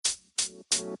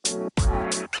Hi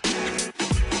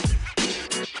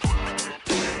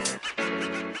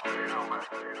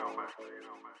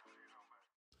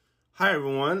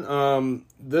everyone.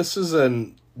 This is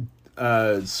a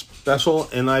special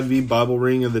NIV Bible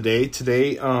reading of the day.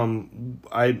 Today,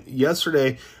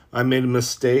 yesterday I made a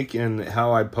mistake in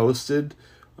how I posted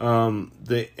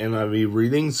the NIV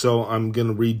reading, so I'm going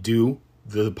to redo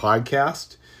the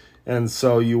podcast, and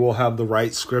so you will have the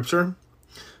right scripture.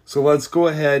 So let's go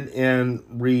ahead and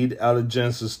read out of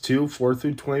Genesis 2, 4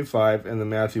 through 25, and then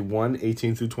Matthew 1,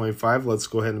 18 through 25. Let's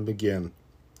go ahead and begin.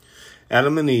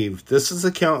 Adam and Eve. This is the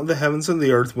account of the heavens and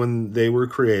the earth when they were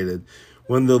created.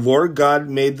 When the Lord God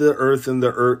made the earth and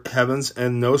the heavens,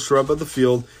 and no shrub of the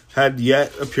field had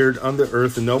yet appeared on the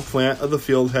earth, and no plant of the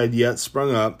field had yet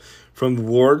sprung up, from the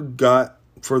Lord God,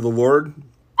 for the Lord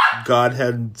God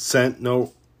had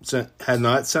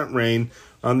not sent rain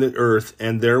on the earth,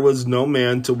 and there was no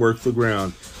man to work the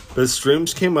ground. But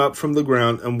streams came up from the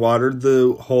ground and watered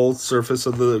the whole surface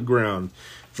of the ground.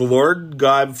 The Lord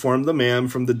God formed the man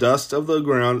from the dust of the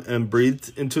ground and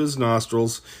breathed into his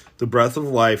nostrils the breath of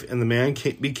life, and the man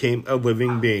became a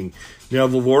living being. Now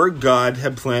the Lord God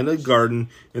had planted a garden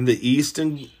in the east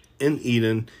in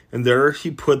Eden, and there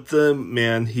he put the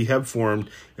man he had formed.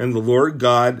 And the Lord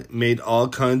God made all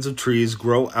kinds of trees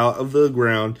grow out of the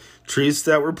ground, trees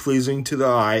that were pleasing to the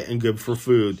eye and good for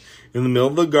food. In the middle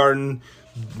of the garden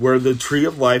were the tree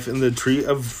of life and the tree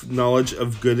of knowledge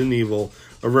of good and evil.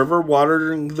 A river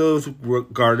watering the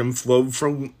garden flowed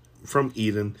from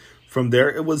Eden. From there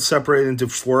it was separated into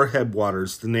 4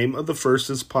 headwaters. The name of the first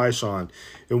is Pishon.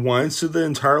 It winds through the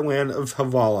entire land of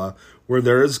Havilah, where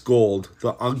there is gold.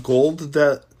 The gold of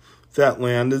that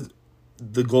land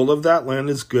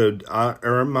is good.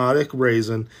 Aromatic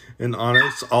raisin and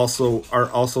onyx are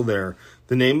also there.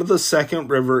 The name of the second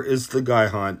river is the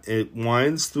Gihon. It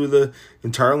winds through the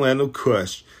entire land of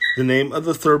Cush. The name of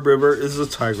the third river is the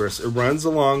Tigris. It runs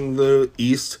along the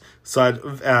east side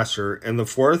of Asher, and the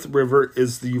fourth river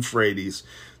is the Euphrates.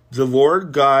 The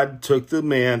Lord God took the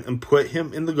man and put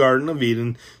him in the Garden of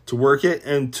Eden to work it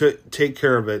and to take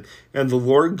care of it. And the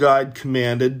Lord God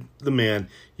commanded the man,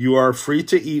 "You are free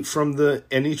to eat from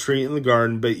any tree in the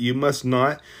garden, but you must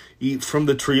not eat from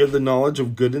the tree of the knowledge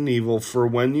of good and evil, for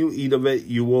when you eat of it,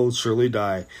 you will surely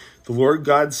die." The Lord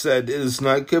God said, "It is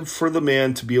not good for the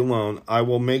man to be alone. I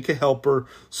will make a helper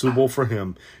suitable for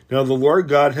him." Now the Lord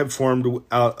God had formed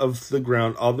out of the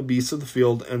ground all the beasts of the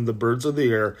field and the birds of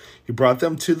the air. He brought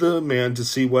them to the man to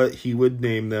see what he would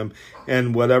name them.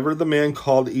 And whatever the man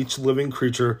called each living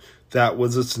creature, that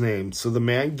was its name. So the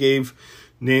man gave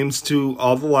names to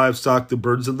all the livestock, the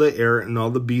birds of the air, and all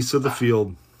the beasts of the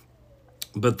field.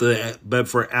 But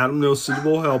for Adam no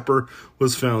suitable helper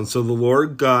was found. So the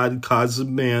Lord God caused the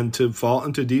man to fall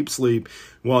into deep sleep.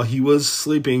 While he was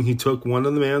sleeping, he took one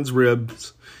of the man's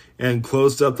ribs and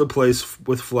closed up the place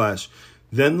with flesh.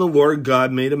 Then the Lord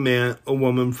God made a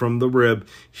woman from the rib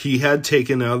he had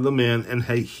taken out of the man, and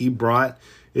he brought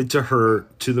it to her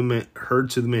to the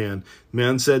man.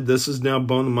 Man said, "This is now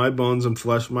bone of my bones and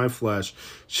flesh of my flesh.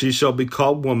 She shall be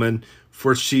called woman,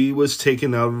 for she was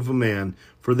taken out of a man.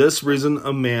 For this reason,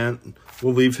 a man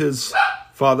will leave his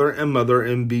father and mother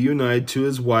and be united to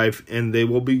his wife, and they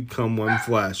will become one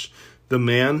flesh." The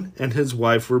man and his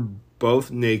wife were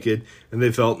both naked, and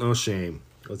they felt no shame.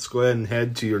 Let's go ahead and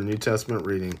head to your New Testament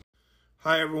reading.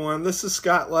 Hi everyone, this is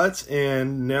Scott Lutz,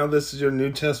 and now this is your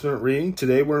New Testament reading.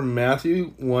 Today we're in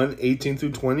Matthew 1, 18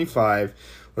 through 25.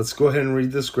 Let's go ahead and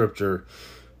read the scripture.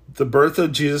 The birth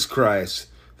of Jesus Christ.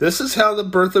 This is how the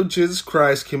birth of Jesus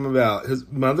Christ came about. His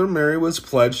mother Mary was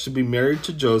pledged to be married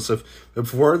to Joseph.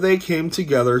 Before they came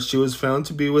together, she was found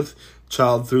to be with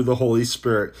child through the Holy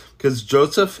Spirit. Because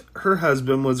Joseph, her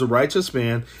husband, was a righteous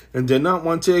man and did not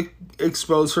want to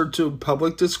expose her to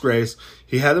public disgrace,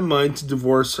 he had in mind to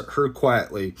divorce her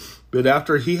quietly. But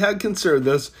after he had considered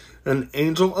this, an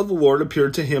angel of the Lord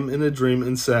appeared to him in a dream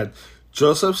and said,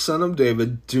 "Joseph, son of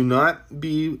David, do not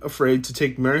be afraid to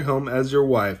take Mary home as your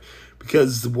wife,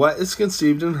 because what is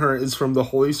conceived in her is from the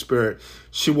Holy Spirit.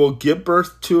 She will give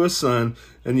birth to a son,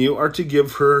 and you are to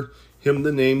give him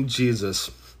the name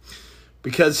Jesus,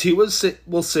 because he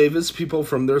will save his people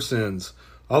from their sins."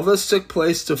 All this took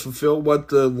place to fulfill what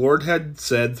the Lord had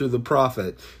said through the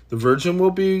prophet. "The virgin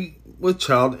will be with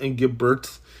child and give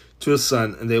birth to a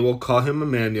son, and they will call him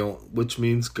Emmanuel," which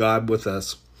means God with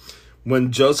us.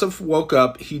 When Joseph woke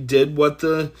up, he did what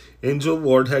the angel of the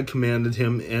Lord had commanded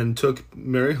him and took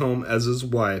Mary home as his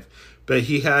wife. But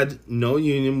he had no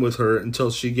union with her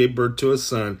until she gave birth to a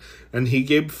son, and he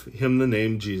gave him the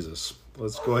name Jesus.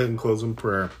 Let's go ahead and close in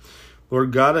prayer.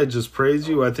 Lord God, I just praise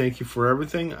you. I thank you for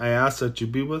everything. I ask that you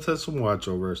be with us and watch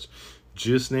over us. In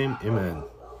Jesus' name, amen.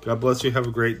 God bless you. Have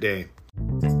a great day.